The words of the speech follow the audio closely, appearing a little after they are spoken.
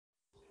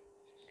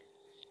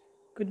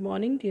Good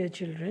morning, dear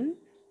children.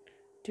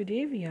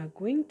 Today we are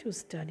going to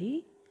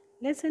study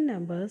lesson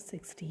number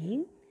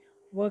 16,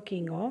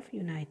 Working of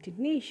United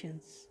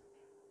Nations.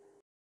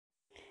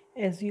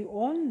 As you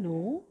all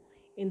know,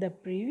 in the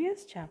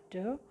previous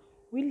chapter,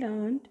 we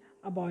learned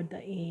about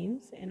the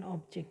aims and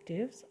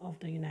objectives of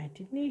the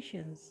United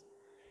Nations.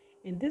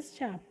 In this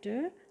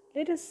chapter,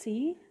 let us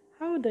see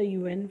how the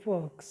UN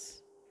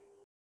works.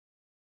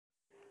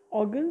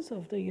 Organs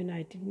of the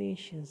United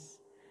Nations.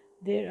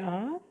 There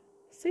are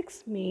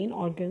 6 main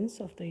organs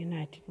of the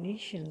United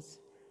Nations.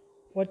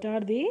 What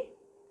are they?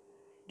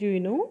 Do you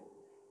know?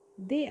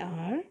 They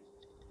are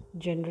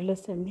General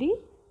Assembly,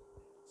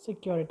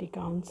 Security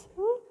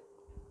Council,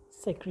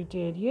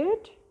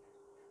 Secretariat,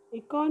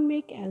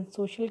 Economic and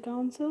Social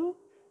Council,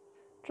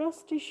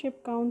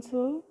 Trusteeship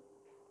Council,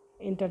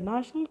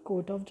 International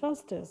Court of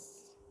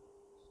Justice.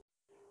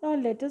 Now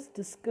let us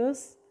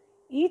discuss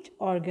each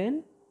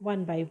organ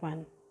one by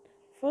one.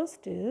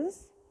 First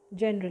is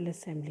General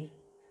Assembly.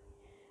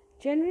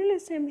 General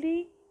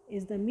Assembly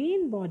is the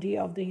main body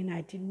of the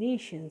United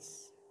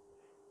Nations.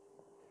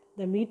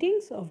 The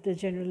meetings of the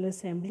General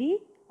Assembly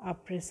are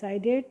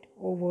presided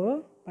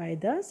over by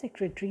the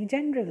Secretary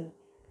General.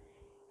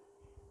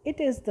 It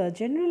is the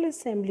General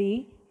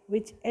Assembly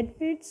which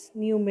admits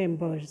new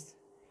members.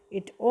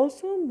 It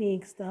also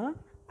makes the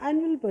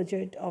annual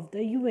budget of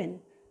the UN.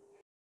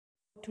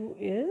 2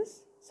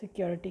 is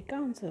Security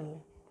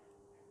Council.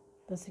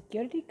 The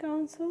Security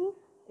Council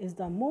is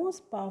the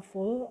most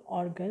powerful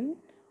organ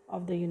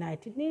of the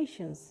United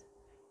Nations.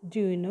 Do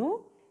you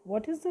know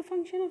what is the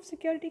function of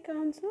Security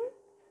Council?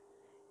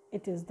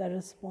 It is the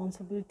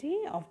responsibility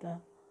of the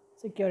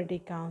Security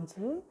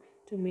Council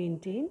to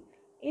maintain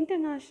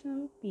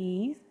international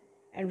peace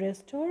and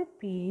restore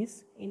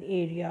peace in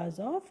areas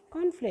of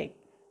conflict.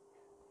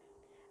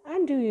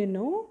 And do you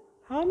know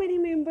how many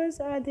members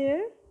are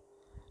there?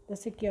 The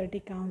Security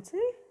Council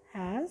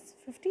has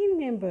 15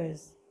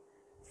 members.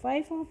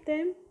 5 of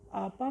them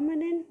are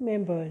permanent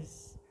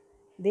members.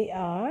 They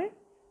are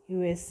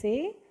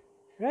USA,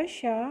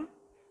 Russia,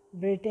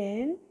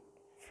 Britain,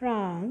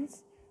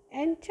 France,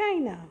 and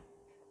China.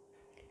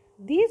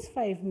 These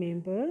 5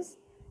 members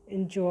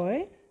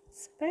enjoy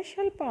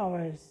special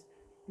powers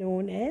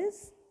known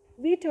as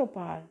veto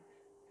power.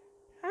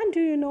 And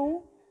do you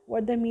know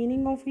what the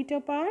meaning of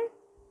veto power?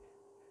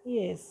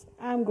 Yes,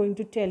 I am going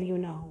to tell you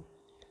now.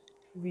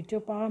 Veto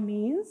power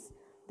means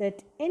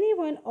that any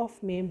one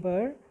of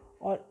member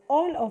or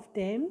all of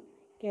them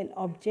can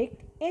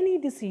object any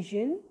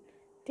decision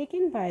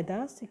taken by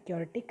the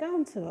Security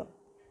Council.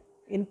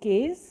 In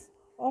case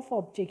of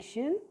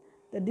objection,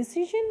 the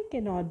decision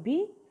cannot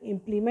be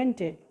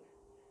implemented.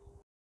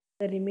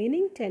 The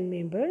remaining 10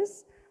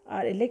 members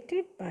are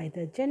elected by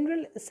the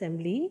General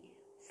Assembly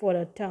for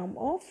a term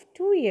of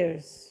 2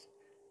 years.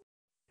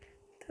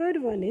 Third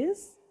one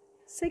is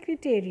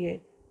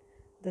Secretariat.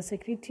 The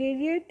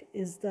Secretariat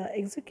is the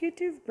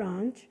executive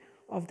branch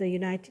of the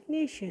United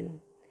Nations.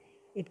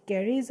 It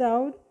carries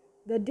out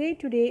the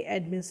day-to-day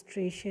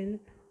administration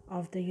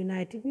of the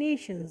United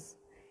Nations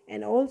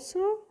and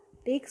also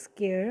takes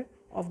care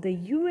of the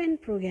UN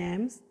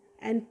programs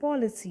and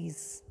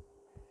policies.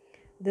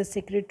 The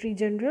Secretary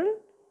General,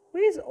 who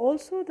is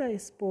also the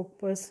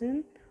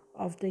spokesperson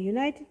of the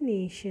United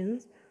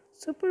Nations,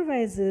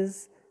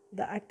 supervises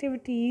the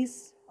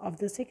activities of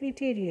the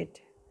Secretariat.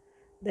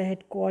 The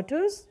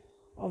headquarters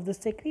of the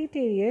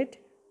Secretariat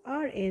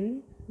are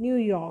in New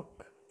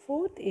York.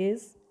 Fourth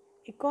is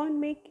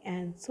Economic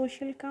and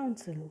Social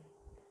Council.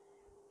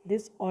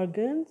 This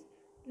organ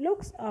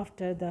looks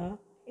after the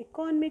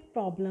economic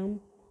problem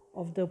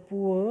of the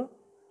poor,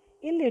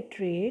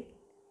 illiterate,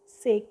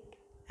 sick,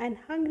 and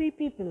hungry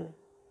people.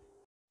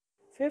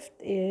 Fifth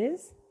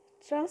is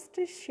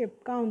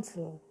Trusteeship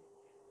Council.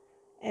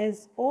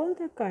 As all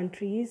the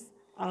countries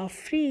are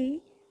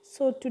free,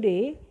 so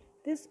today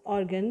this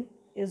organ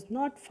is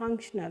not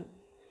functional.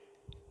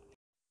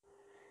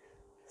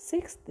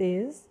 Sixth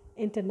is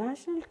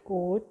International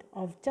Court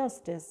of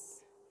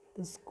Justice.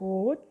 This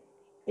court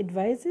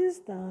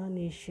advises the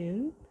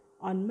nation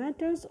on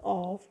matters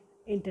of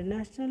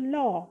international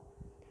law.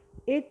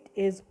 It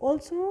is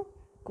also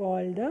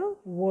called the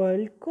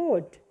World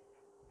Court.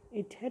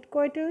 Its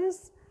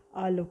headquarters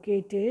are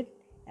located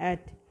at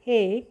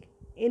Hague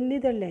in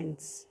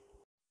Netherlands.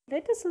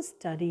 Let us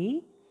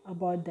study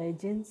about the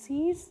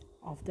agencies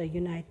of the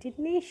United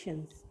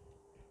Nations.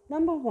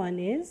 Number 1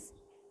 is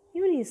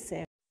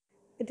UNICEF.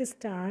 It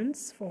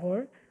stands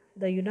for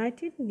the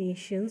United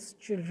Nations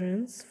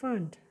Children's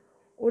Fund,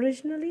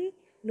 originally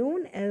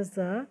known as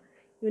the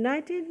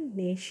United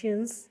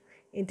Nations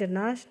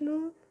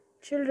International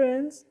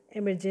Children's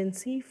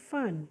Emergency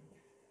Fund.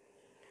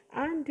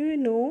 And do you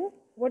know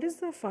what is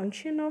the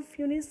function of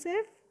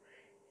UNICEF?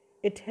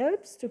 It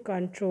helps to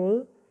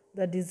control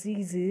the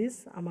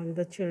diseases among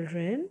the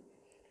children.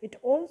 It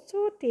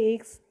also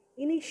takes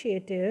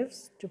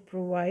initiatives to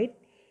provide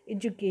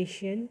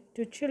education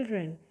to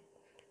children,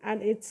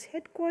 and its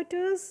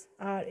headquarters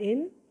are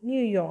in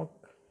New York.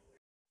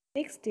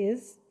 Next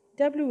is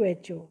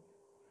WHO,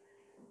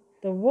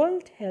 the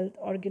World Health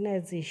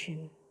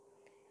Organization.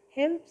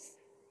 helps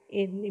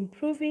in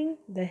improving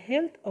the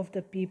health of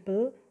the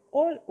people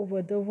all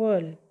over the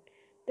world.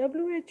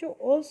 WHO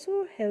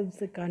also helps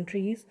the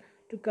countries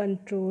to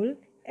control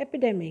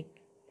epidemic.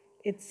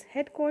 Its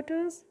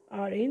headquarters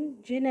are in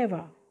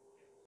Geneva.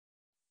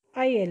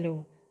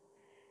 ILO.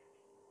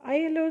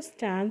 ILO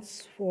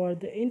stands for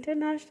the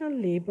International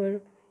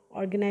Labour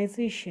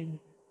Organization,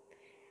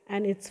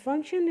 and its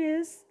function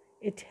is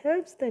it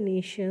helps the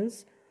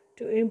nations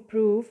to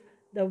improve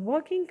the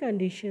working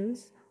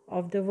conditions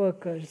of the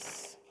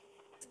workers.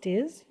 Next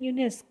is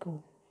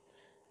UNESCO,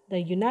 the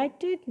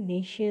United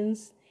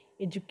Nations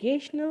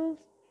Educational,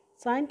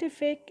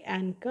 Scientific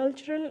and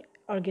Cultural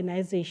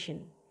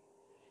Organization.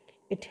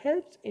 It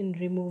helps in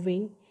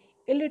removing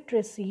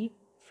illiteracy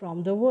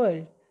from the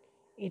world.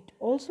 It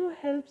also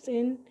helps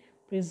in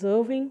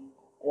preserving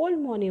old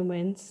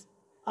monuments,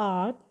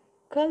 art,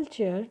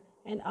 culture,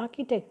 and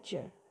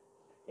architecture.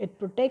 It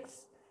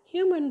protects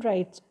human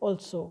rights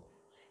also.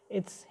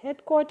 Its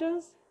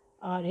headquarters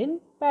are in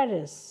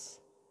Paris.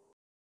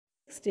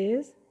 Next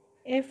is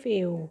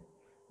FAO,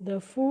 the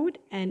Food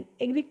and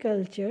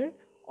Agriculture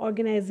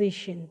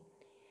Organization.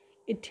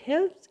 It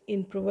helps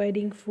in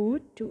providing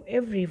food to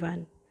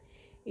everyone.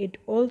 It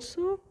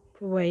also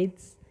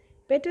provides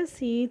better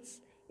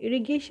seeds,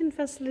 irrigation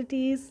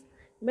facilities,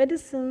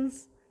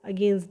 medicines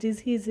against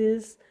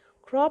diseases,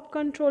 crop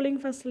controlling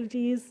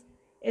facilities,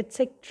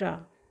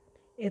 etc.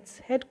 Its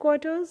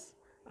headquarters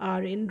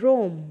are in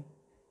Rome.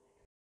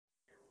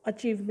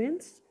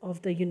 Achievements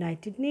of the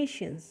United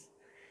Nations.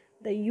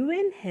 The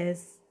UN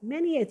has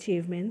many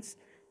achievements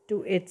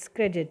to its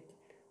credit,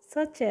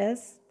 such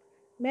as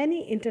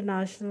many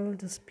international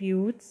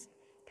disputes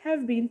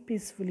have been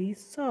peacefully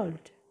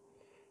solved.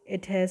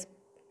 It has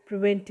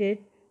prevented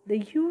the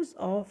use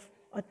of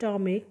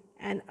atomic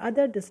and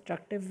other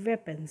destructive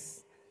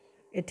weapons.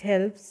 It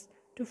helps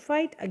to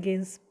fight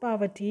against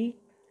poverty,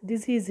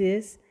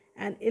 diseases,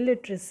 and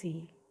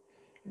illiteracy.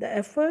 The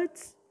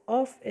efforts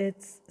of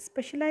its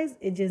specialized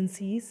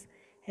agencies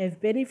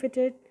have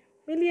benefited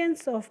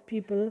millions of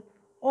people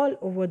all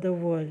over the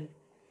world.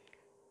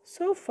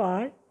 So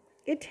far,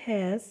 it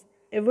has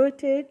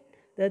averted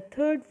the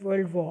Third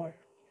World War.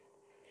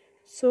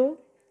 So,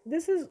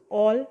 this is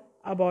all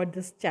about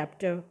this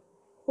chapter.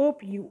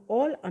 Hope you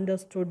all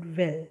understood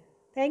well.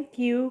 Thank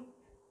you.